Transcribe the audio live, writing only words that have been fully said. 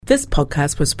This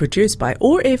podcast was produced by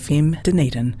OAR FM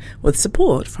Dunedin with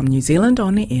support from New Zealand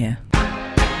On the Air.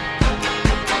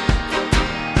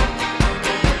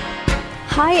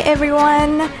 Hi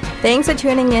everyone! Thanks for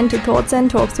tuning in to Thoughts and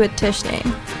Talks with Thishni.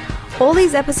 All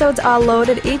these episodes are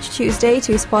loaded each Tuesday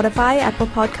to Spotify, Apple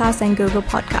Podcasts and Google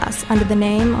Podcasts under the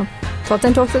name of Thoughts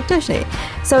and Talks with Thishni.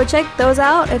 So check those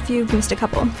out if you've missed a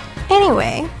couple.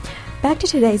 Anyway, back to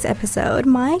today's episode.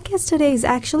 My guest today is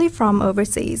actually from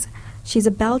overseas. She's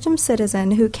a Belgium citizen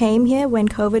who came here when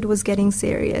COVID was getting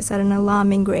serious at an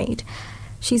alarming rate.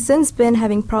 She's since been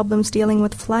having problems dealing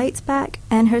with flights back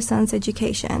and her son's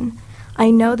education.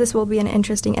 I know this will be an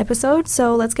interesting episode,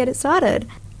 so let's get it started.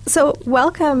 So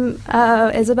welcome,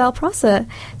 Isabelle Prosser.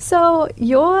 So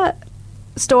your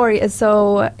story is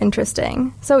so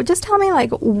interesting. So just tell me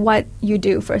what you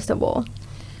do, first of all.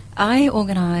 I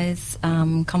organise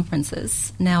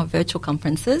conferences, now virtual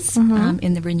conferences,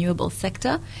 in the renewable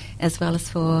sector, as well as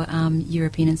for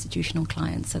European institutional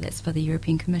clients. So that's for the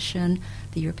European Commission,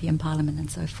 the European Parliament,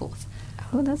 and so forth.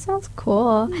 Oh, that sounds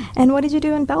cool. And what did you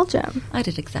do in Belgium? I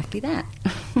did exactly that.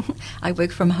 I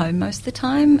work from home most of the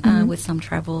time with some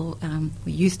travel.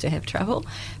 We used to have travel,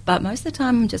 but most of the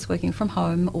time I'm just working from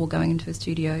home or going into a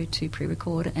studio to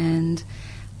pre-record and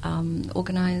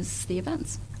organise the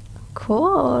events.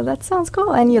 Cool. That sounds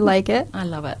cool. And you like it? I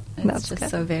love it. It's just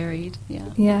so varied. Yeah.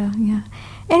 Yeah.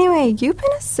 Anyway, you've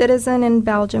been a citizen in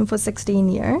Belgium for 16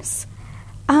 years.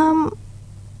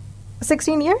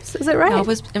 16 years, is it right? No, I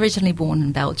was originally born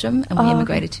in Belgium and we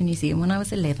immigrated to New Zealand when I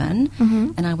was 11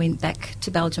 and I went back to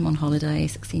Belgium on holiday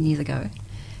 16 years ago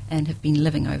and have been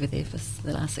living over there for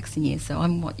the last 16 years. So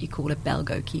I'm what you call a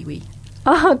Belgo-Kiwi.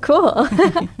 Oh, cool.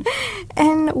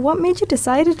 And what made you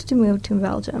decide to move to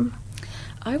Belgium?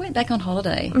 I went back on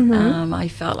holiday. I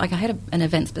felt like I had an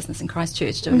events business in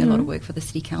Christchurch doing a lot of work for the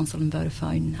City Council and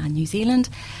Vodafone New Zealand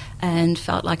and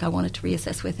felt like I wanted to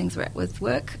reassess where things were at with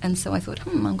work. And so I thought,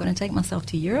 I'm going to take myself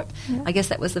to Europe. Yeah. I guess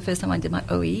that was the first time I did my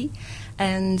OE.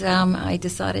 And I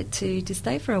decided to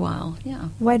stay for a while, yeah.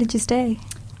 Why did you stay?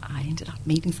 I ended up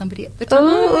meeting somebody at the time.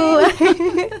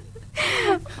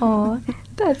 Oh,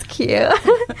 that's cute.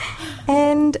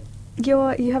 And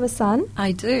you have a son?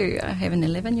 I do. I have an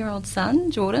 11-year-old son,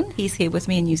 Jordan. He's here with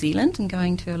me in New Zealand and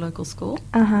going to a local school.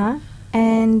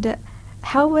 And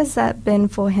how has that been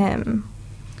for him?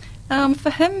 For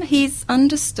him, he's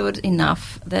understood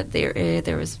enough that there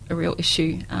is a real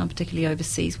issue, particularly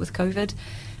overseas with COVID.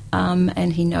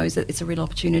 And he knows that it's a real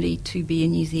opportunity to be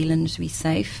in New Zealand, to be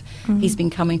safe. He's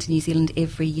been coming to New Zealand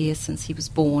every year since he was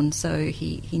born, so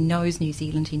he knows New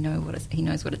Zealand. He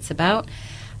knows what it's about.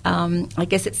 I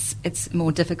guess it's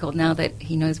more difficult now that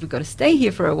he knows we've got to stay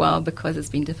here for a while because it's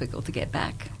been difficult to get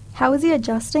back. How is he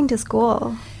adjusting to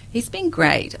school? He's been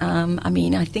great.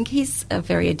 I think he's a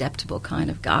very adaptable kind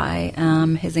of guy.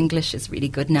 His English is really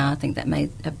good now. I think that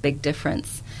made a big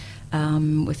difference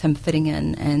with him fitting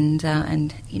in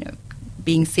and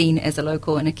being seen as a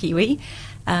local and a Kiwi.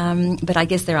 But I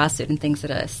guess there are certain things that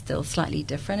are still slightly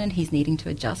different and he's needing to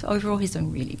adjust. Overall, he's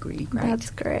doing really, really great.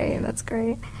 That's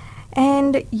great.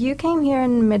 And you came here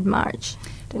in mid-March,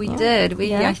 We did.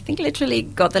 I think, literally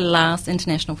got the last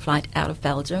international flight out of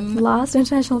Belgium. Last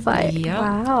international flight?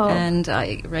 Yeah. Wow. And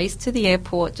I raced to the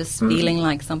airport just feeling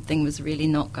like something was really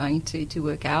not going to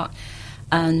work out.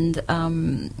 And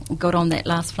got on that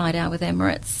last flight out with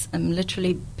Emirates and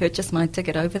literally purchased my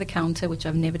ticket over the counter, which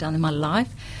I've never done in my life,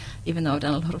 even though I've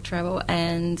done a lot of travel,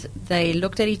 and they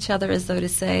looked at each other as though to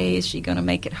say, is she going to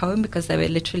make it home? Because they were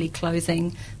literally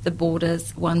closing the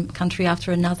borders one country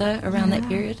after another around that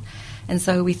period. And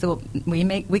so we thought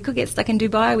we could get stuck in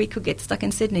Dubai, we could get stuck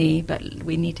in Sydney, but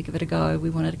we need to give it a go.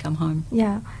 We wanted to come home.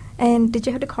 Yeah. And did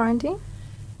you have to quarantine?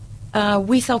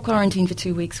 We self-quarantined for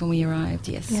 2 weeks when we arrived,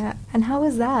 yes. Yeah. And how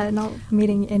was that, not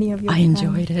meeting any of your I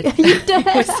enjoyed it. You did?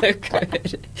 It was so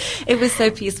good. It was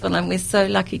so peaceful, and we're so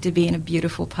lucky to be in a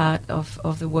beautiful part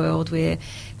of the world where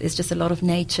there's just a lot of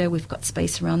nature. We've got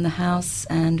space around the house,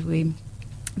 and we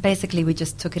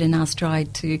just took it in our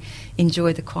stride to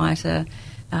enjoy the quieter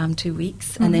 2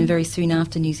 weeks. And then very soon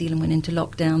after, New Zealand went into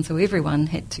lockdown, so everyone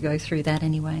had to go through that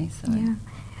anyway. So. Yeah.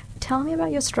 Tell me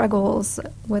about your struggles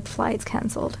with flights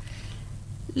cancelled.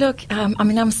 Look,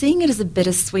 I'm seeing it as a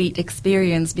bittersweet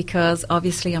experience because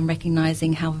obviously I'm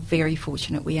recognising how very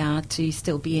fortunate we are to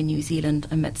still be in New Zealand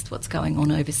amidst what's going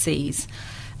on overseas.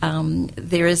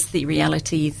 There is the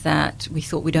reality that we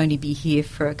thought we'd only be here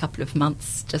for a couple of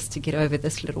months just to get over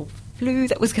this little flu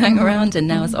that was going around, and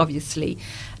now it's obviously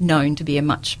known to be a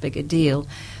much bigger deal.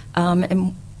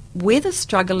 And where the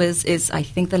struggle is I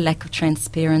think the lack of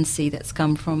transparency that's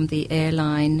come from the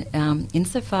airline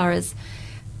insofar as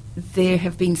there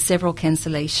have been several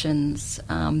cancellations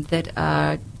that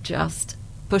are just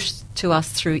pushed to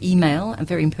us through email, and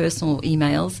very impersonal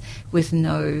emails, with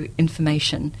no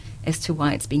information as to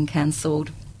why it's been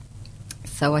cancelled.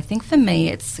 So I think for me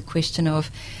it's a question of,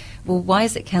 well, why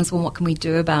is it cancelled and what can we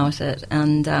do about it?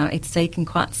 And it's taken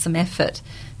quite some effort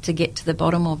to get to the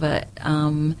bottom of it.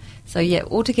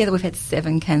 Altogether we've had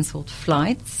 7 cancelled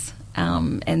flights,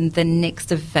 and the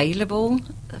next available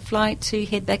flight to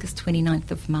head back is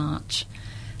 29th of March.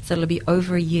 So it'll be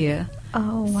over a year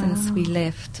since we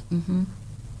left. Mm-hmm.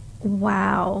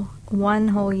 Wow. 1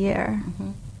 whole year.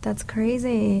 Mm-hmm. That's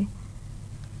crazy.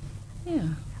 Yeah.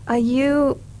 Are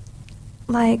you,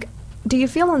 do you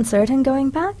feel uncertain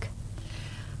going back?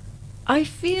 I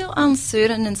feel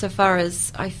uncertain insofar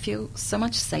as I feel so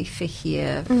much safer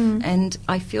here, and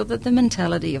I feel that the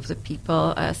mentality of the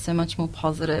people are so much more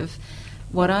positive.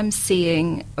 What I'm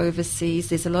seeing overseas,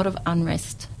 there's a lot of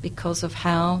unrest because of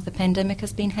how the pandemic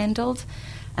has been handled,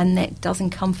 and that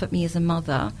doesn't comfort me as a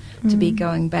mother to be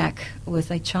going back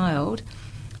with a child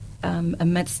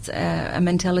amidst a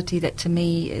mentality that to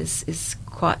me is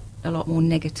quite a lot more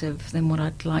negative than what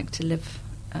I'd like to live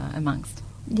amongst.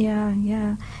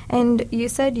 Yeah. And you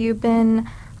said you've been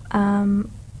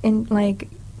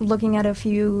looking at a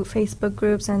few Facebook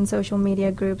groups and social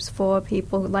media groups for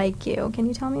people like you. Can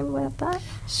you tell me about that?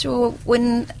 Sure.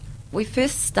 When we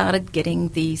first started getting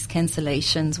these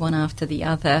cancellations one after the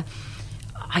other,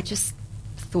 I just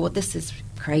thought, this is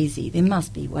crazy. There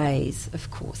must be ways,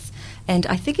 of course. And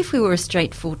I think if we were a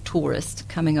straightforward tourist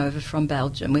coming over from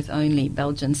Belgium with only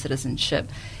Belgian citizenship,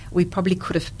 we probably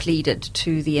could have pleaded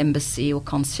to the embassy or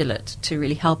consulate to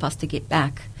really help us to get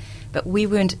back. But we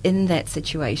weren't in that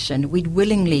situation. We'd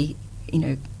willingly,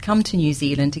 come to New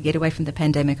Zealand to get away from the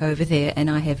pandemic over there, and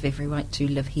I have every right to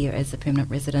live here as a permanent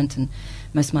resident, and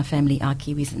most of my family are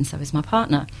Kiwis, and so is my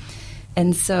partner.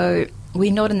 And so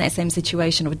we're not in that same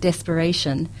situation of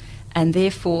desperation, and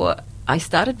therefore I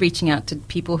started reaching out to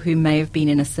people who may have been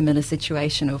in a similar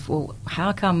situation of, well,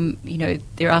 how come,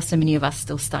 there are so many of us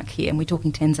still stuck here? And we're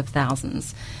talking tens of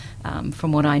thousands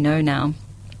from what I know now.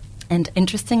 And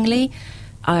interestingly,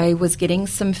 I was getting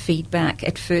some feedback,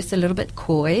 at first a little bit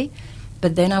coy,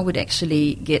 but then I would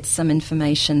actually get some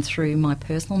information through my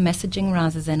personal messaging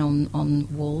rather than on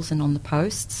walls and on the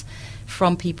posts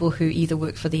from people who either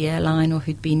work for the airline or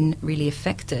who'd been really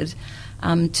affected,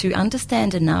 to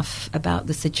understand enough about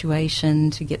the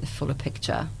situation to get the fuller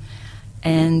picture.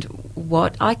 And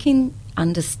what I can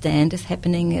understand is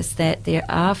happening is that there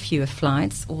are fewer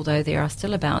flights, although there are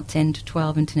still about 10 to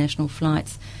 12 international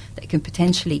flights that can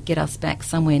potentially get us back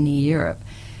somewhere near Europe.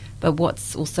 But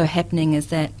what's also happening is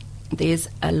that there's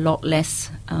a lot less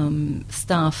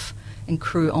staff and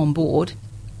crew on board.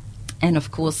 And,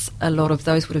 of course, a lot of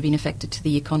those would have been affected to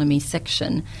the economy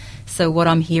section. So what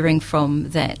I'm hearing from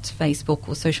that Facebook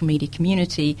or social media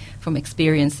community from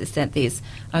experience is that there's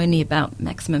only about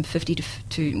maximum 30 to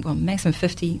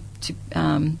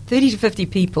 50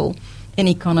 people in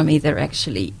economy that are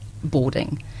actually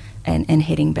boarding and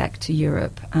heading back to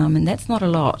Europe. And that's not a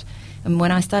lot. And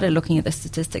when I started looking at the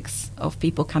statistics of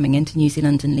people coming into New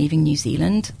Zealand and leaving New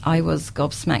Zealand, I was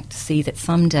gobsmacked to see that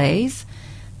some days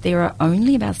there are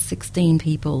only about 16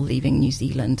 people leaving New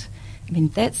Zealand. I mean,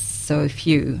 that's so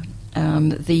few.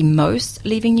 The most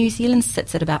leaving New Zealand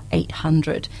sits at about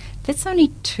 800. That's only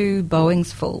 2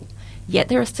 Boeings full. Yet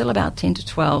there are still about 10 to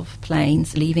 12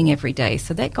 planes leaving every day.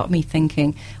 So that got me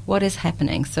thinking, what is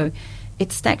happening? So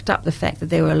it stacked up the fact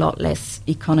that there were a lot less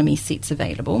economy seats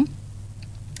available,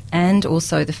 and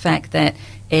also the fact that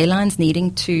airlines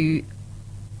needing to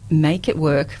make it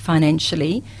work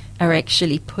financially are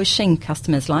actually pushing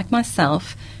customers like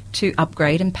myself to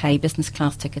upgrade and pay business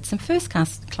class tickets and first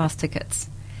class tickets.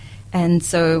 And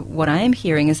so what I am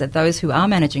hearing is that those who are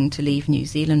managing to leave New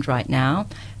Zealand right now,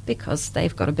 because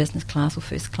they've got a business class or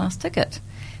first class ticket.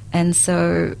 And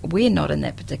so we're not in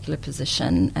that particular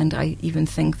position, and I even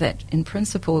think that in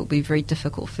principle it would be very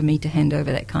difficult for me to hand over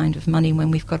that kind of money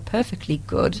when we've got a perfectly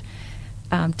good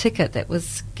ticket that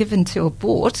was given to or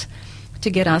bought to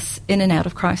get us in and out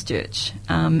of Christchurch.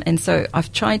 And so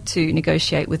I've tried to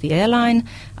negotiate with the airline.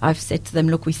 I've said to them,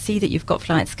 look, we see that you've got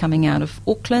flights coming out of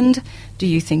Auckland. Do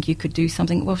you think you could do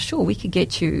something? Well, sure, we could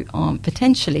get you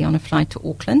potentially on a flight to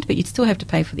Auckland, but you'd still have to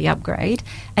pay for the upgrade,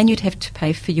 and you'd have to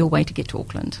pay for your way to get to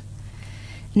Auckland.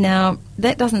 Now,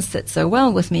 that doesn't sit so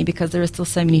well with me because there are still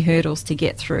so many hurdles to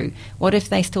get through. What if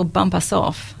they still bump us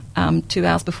off 2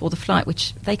 hours before the flight,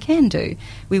 which they can do?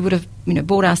 We would have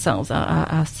bought ourselves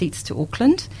our seats to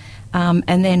Auckland.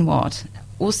 And then what?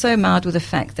 Also marred with the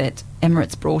fact that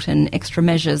Emirates brought in extra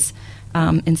measures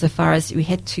insofar as we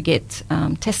had to get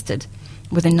tested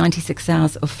within 96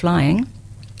 hours of flying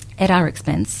at our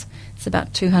expense. It's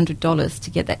about $200 to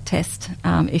get that test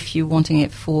if you're wanting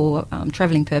it for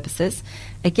travelling purposes.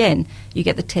 Again, you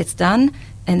get the test done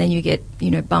and then you get,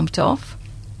 bumped off.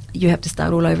 You have to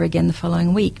start all over again the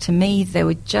following week. To me, there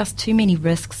were just too many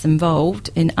risks involved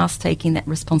in us taking that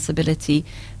responsibility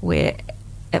where,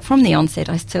 from the onset,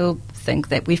 I still think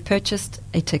that we've purchased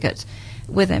a ticket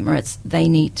with Emirates. They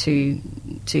need to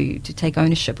take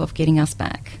ownership of getting us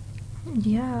back.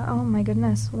 Yeah, oh my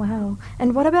goodness, wow.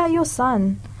 And what about your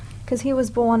son? Because he was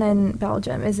born in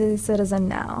Belgium. Is he a citizen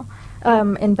now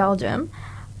in Belgium?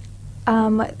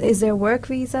 Is there a work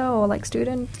visa or like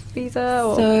student visa?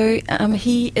 Or? So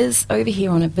he is over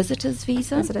here on a visitor's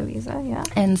visa. Visitor visa, yeah.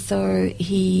 And so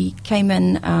he came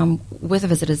in with a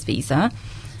visitor's visa,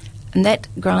 and that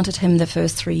granted him the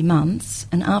first 3 months.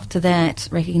 And after that,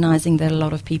 recognising that a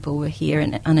lot of people were here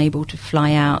and unable to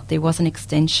fly out, there was an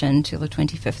extension till the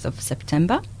 25th of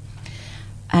September.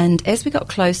 And as we got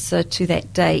closer to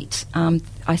that date,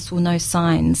 I saw no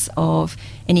signs of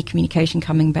any communication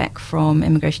coming back from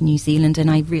Immigration New Zealand, and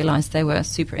I realised they were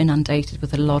super inundated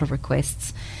with a lot of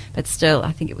requests. But still,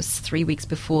 I think it was 3 weeks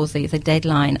before the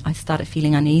deadline, I started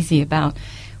feeling uneasy about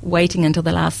waiting until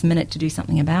the last minute to do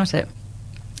something about it.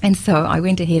 And so I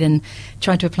went ahead and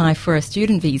tried to apply for a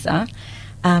student visa,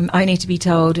 only to be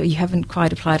told you haven't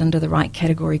quite applied under the right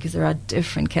category because there are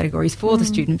different categories for the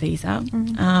student visa.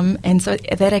 And so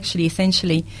that actually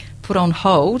essentially put on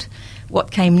hold what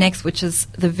came next, which is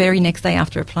the very next day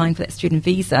after applying for that student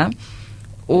visa,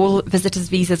 all visitors'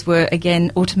 visas were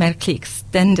again automatically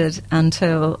extended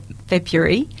until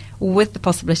February with the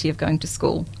possibility of going to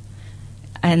school.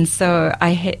 And so I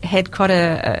had quite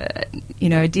a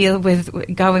deal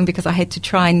with going because I had to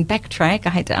try and backtrack. I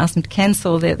had to ask them to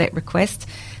cancel that request.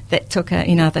 That took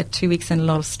that 2 weeks and a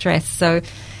lot of stress. So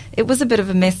it was a bit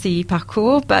of a messy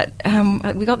parcours, but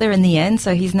we got there in the end.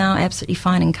 So he's now absolutely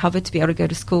fine and covered to be able to go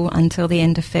to school until the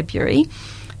end of February.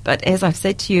 But as I've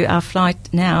said to you, our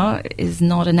flight now is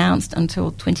not announced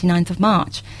until 29th of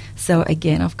March. So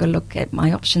again, I've got to look at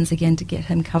my options again to get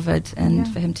him covered and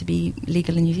for him to be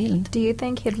legal in New Zealand. Do you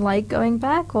think he'd like going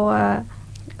back, or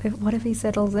what if he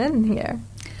settles in here?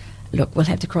 Look, we'll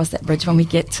have to cross that bridge when we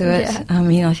get to it. Yeah. I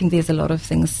mean, I think there's a lot of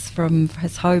things from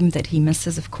his home that he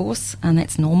misses, of course, and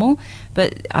that's normal.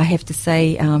 But I have to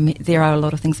say there are a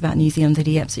lot of things about New Zealand that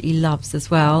he absolutely loves as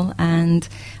well. And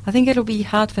I think it'll be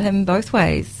hard for him both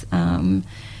ways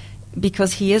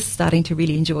because he is starting to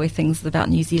really enjoy things about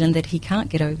New Zealand that he can't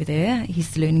get over there.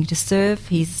 He's learning to surf.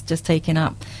 He's just taken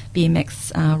up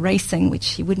BMX racing, which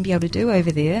he wouldn't be able to do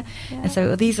over there. Yeah. And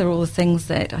so these are all the things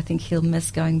that I think he'll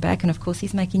miss going back. And, of course,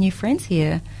 he's making new friends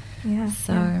here. Yeah.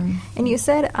 So, And you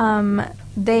said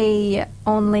they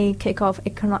only kick off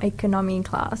economy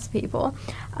class people.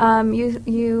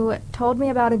 You told me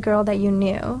about a girl that you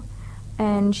knew,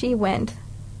 and she went.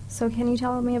 So can you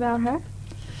tell me about her?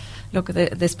 Look,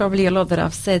 there's probably a lot that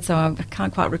I've said, so I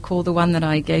can't quite recall the one that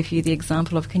I gave you the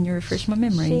example of. Can you refresh my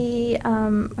memory? She,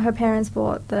 her parents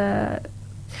bought the...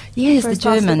 Yes, the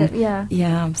German. Ticket,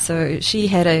 yeah. So she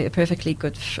had a perfectly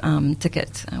good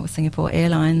ticket with Singapore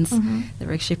Airlines. There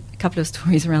were actually a couple of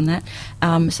stories around that.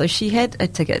 So she had a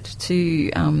ticket to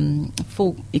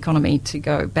full economy to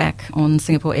go back on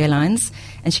Singapore Airlines,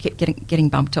 and she kept getting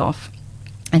bumped off.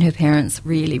 And her parents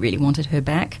really, really wanted her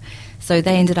back. So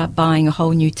they ended up buying a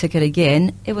whole new ticket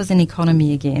again. It was an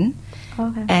economy again.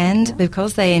 Okay. And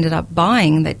because they ended up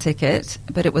buying that ticket,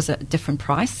 but it was a different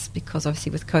price because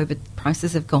obviously with COVID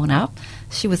prices have gone up,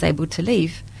 she was able to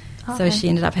leave. Okay. So she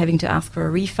ended up having to ask for a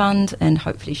refund, and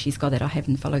hopefully she's got that. I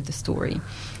haven't followed the story.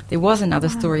 There was another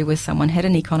story where someone had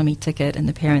an economy ticket and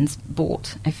the parents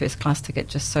bought a first-class ticket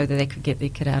just so that they could get their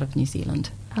kid out of New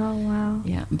Zealand. Oh, wow.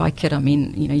 Yeah, by kid I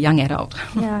mean, young adult.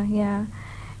 Yeah.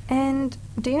 And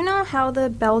do you know how the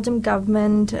Belgian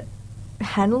government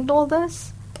handled all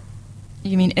this?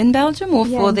 You mean in Belgium or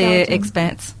for their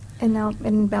expats?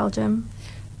 In Belgium.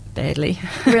 Badly.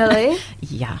 Really?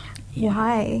 Yeah.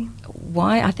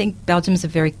 Why? I think Belgium is a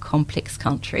very complex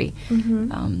country.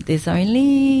 There's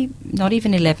only not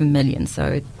even 11 million,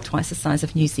 so twice the size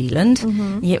of New Zealand,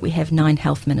 yet we have 9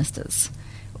 health ministers.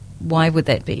 Why would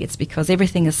that be? It's because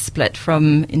everything is split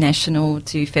from national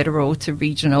to federal to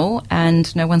regional,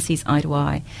 and no one sees eye to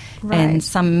eye. Right. And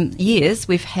some years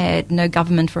we've had no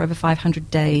government for over 500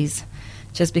 days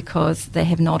just because they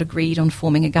have not agreed on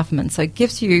forming a government. So it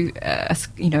gives you,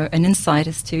 an insight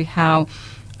as to how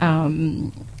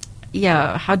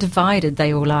divided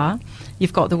they all are.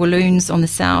 You've got the Walloons on the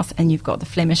south, and you've got the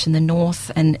Flemish in the north,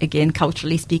 and again,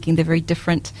 culturally speaking, they're very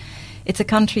different. it's a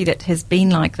country that has been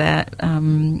like that,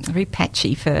 very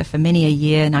patchy for many a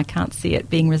year, and I can't see it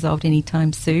being resolved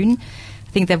anytime soon.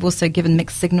 I think they've also given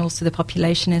mixed signals to the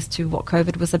population as to what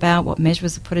COVID was about, what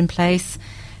measures were put in place,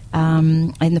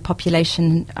 and the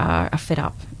population are fed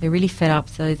up. They're really fed up,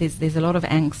 so there's a lot of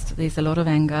angst, there's a lot of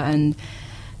anger, and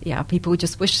yeah, people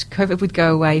just wish COVID would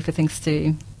go away for things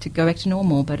to go back to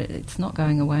normal, but it's not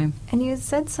going away. And you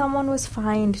said someone was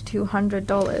fined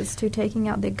 $200 to taking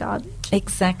out their garbage.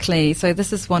 Exactly. So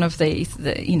this is one of the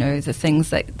things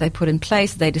that they put in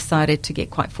place. They decided to get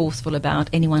quite forceful about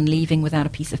anyone leaving without a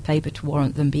piece of paper to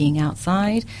warrant them being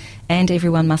outside, and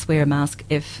everyone must wear a mask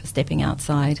if stepping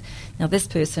outside. Now, this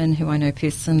person, who I know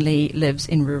personally, lives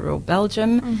in rural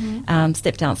Belgium,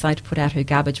 stepped outside to put out her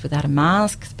garbage without a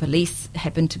mask. The police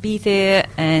happened to be there,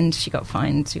 and she got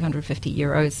fined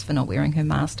 €250 for not wearing her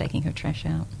mask, taking her trash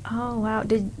out. Oh, wow.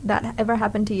 Did that ever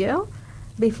happen to you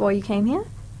before you came here?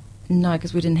 No,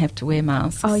 because we didn't have to wear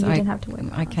masks. Oh, you didn't have to wear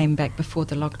masks. I came back before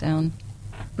the lockdown.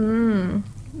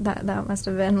 That must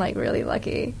have been, like, really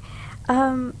lucky.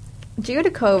 Due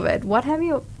to COVID, what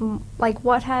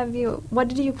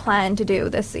did you plan to do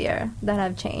this year that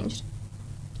have changed?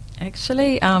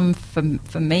 Actually,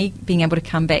 for me, being able to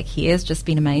come back here has just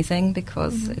been amazing,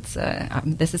 because it's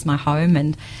this is my home,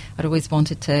 and I'd always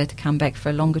wanted to come back for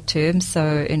a longer term.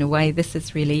 So in a way, this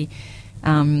has really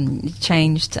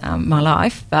changed my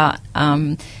life. But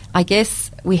I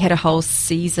guess we had a whole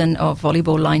season of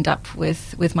volleyball lined up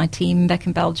with my team back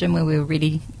in Belgium, where we were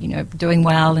really doing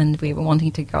well, and we were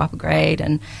wanting to go up a grade,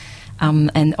 and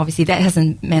obviously that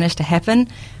hasn't managed to happen.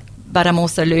 But I'm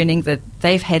also learning that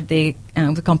they've had the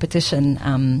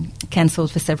competition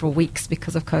cancelled for several weeks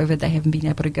because of COVID. They haven't been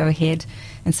able to go ahead,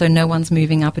 and so no one's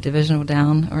moving up a division or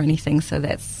down or anything. So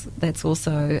that's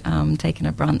also taken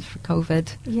a brunt for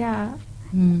COVID. Yeah.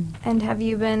 And have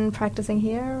you been practicing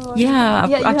here? Or? Yeah,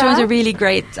 I've joined a really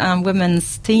great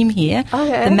women's team here,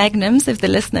 okay. The Magnums, if they're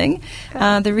listening.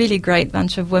 They're a really great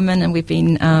bunch of women, and we've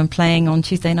been playing on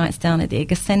Tuesday nights down at the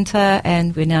Edgar Centre,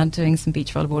 and we're now doing some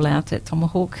beach volleyball out at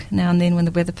Tomahawk now and then when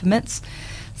the weather permits.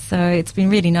 So it's been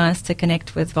really nice to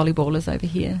connect with volleyballers over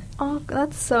here. Oh,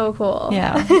 that's so cool.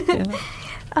 Yeah.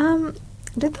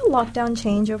 Did the lockdown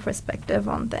change your perspective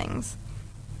on things?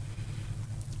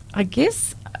 I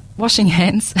guess washing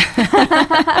hands.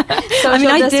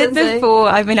 I did before.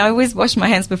 I always washed my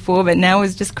hands before, but now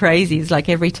it's just crazy. It's like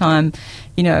every time,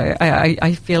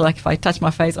 I feel like if I touch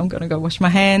my face, I'm going to go wash my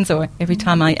hands. Or every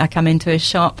time I come into a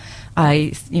shop,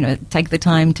 I, take the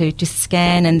time to just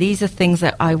scan. And these are things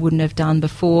that I wouldn't have done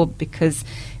before because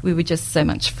we were just so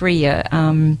much freer.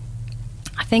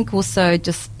 I think also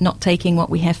just not taking what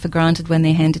we have for granted when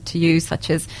they're handed to you, such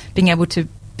as being able to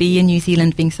be in New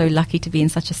Zealand, being so lucky to be in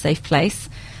such a safe place.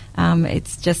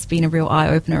 It's just been a real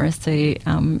eye-opener as to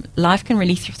life can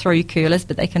really throw you curlers,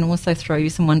 but they can also throw you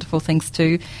some wonderful things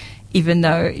too, even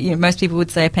though most people would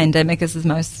say a pandemic is the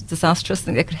most disastrous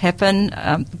thing that could happen.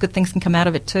 Good things can come out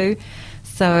of it too.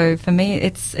 So for me,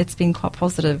 it's been quite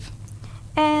positive.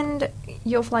 And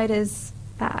your flight is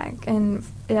back in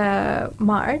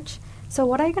March. So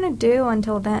what are you going to do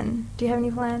until then? Do you have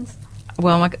any plans?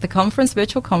 Well, the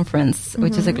virtual conference,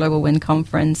 which is a Global Wind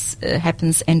conference,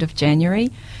 happens end of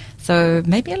January. So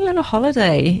maybe a little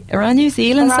holiday around New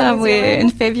Zealand somewhere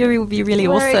in February would be really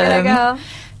awesome. Where are you going to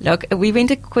go? Look, we went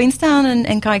to Queenstown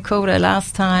and Kaikoura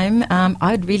last time.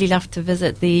 I'd really love to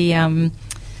visit the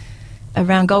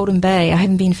around Golden Bay. I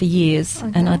haven't been for years,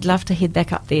 and I'd love to head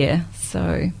back up there.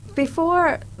 So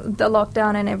before the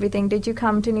lockdown and everything, did you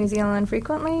come to New Zealand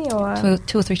frequently, or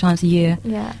 2 or 3 times a year?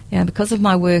 Yeah. Because of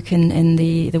my work in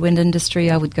the wind industry,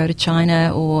 I would go to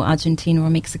China or Argentina or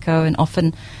Mexico, and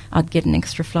often I'd get an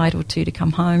extra flight or 2 to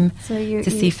come home to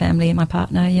see family and my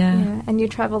partner. Yeah. And you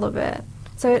travel a bit,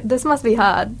 so this must be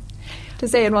hard to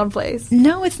stay in one place.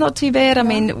 No, it's not too bad. I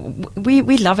mean,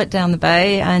 we love it down the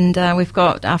bay, and we've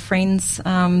got our friends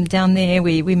down there.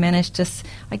 We manage to,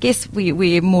 I guess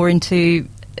we're more into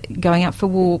going out for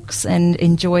walks and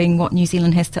enjoying what New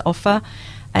Zealand has to offer.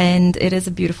 And it is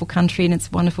a beautiful country, and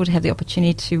it's wonderful to have the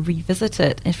opportunity to revisit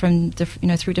it and from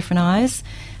through different eyes,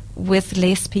 with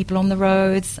less people on the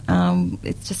roads.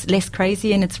 It's just less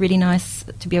crazy, and it's really nice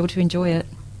to be able to enjoy it.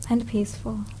 And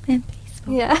peaceful.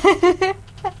 Yeah.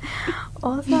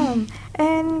 Awesome.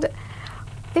 And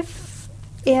if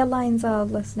airlines are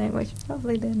listening, which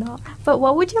probably they're not, but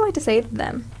what would you like to say to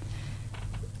them?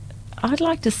 I'd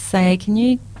like to say, can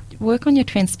you work on your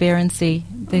transparency?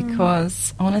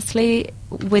 Because honestly,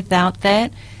 without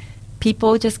that,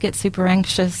 people just get super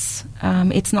anxious.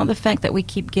 It's not the fact that we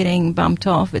keep getting bumped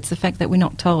off, it's the fact that we're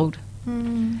not told.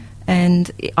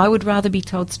 And I would rather be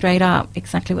told straight up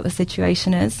exactly what the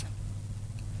situation is.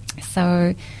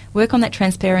 So work on that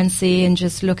transparency and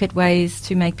just look at ways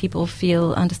to make people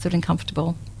feel understood and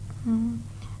comfortable. Mm.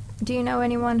 Do you know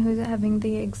anyone who's having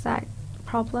the exact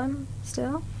problem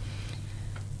still?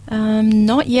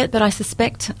 Not yet, but I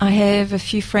suspect I have a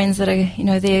few friends that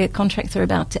are, their contracts are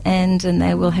about to end and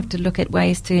they will have to look at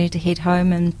ways to head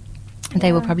home, and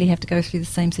they will probably have to go through the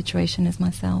same situation as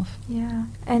myself. Yeah.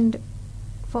 And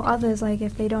for others, like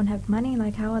if they don't have money,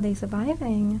 like how are they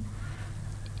surviving?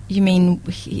 You mean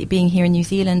being here in New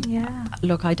Zealand? Yeah.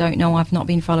 Look, I don't know. I've not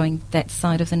been following that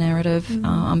side of the narrative.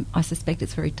 I suspect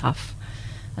it's very tough.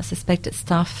 I suspect it's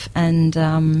tough, and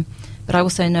but I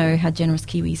also know how generous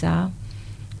Kiwis are,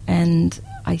 and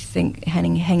I think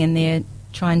hang in there,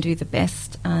 try and do the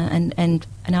best, and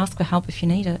ask for help if you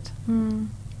need it.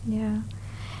 Yeah.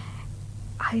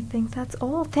 I think that's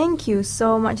all. Thank you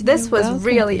so much. This was welcome,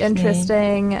 really Thishni.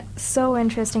 Interesting. So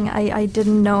interesting. I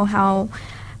didn't know how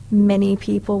many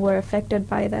people were affected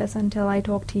by this until I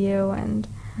talked to you. And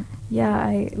yeah,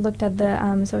 I looked at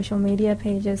the social media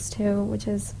pages too, which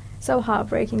is so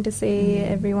heartbreaking to see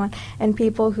everyone. And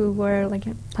people who were like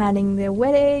planning their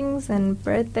weddings and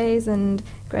birthdays and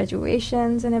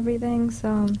graduations and everything.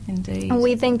 So Indeed. and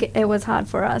we think it was hard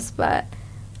for us, but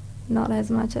not as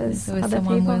much as There's always other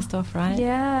someone people. worse off, right?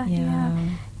 Yeah.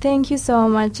 Thank you so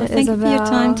much, Well, thank Isabelle. you for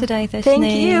your time today, Thishni.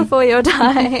 Thank you for your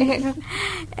time.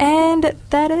 And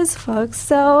that is, folks.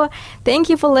 So thank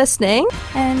you for listening.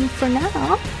 And for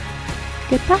now,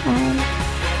 goodbye.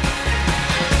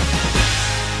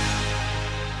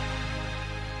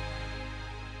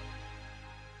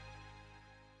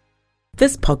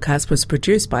 This podcast was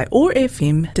produced by OAR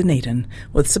FM Dunedin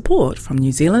with support from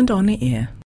New Zealand On the Air.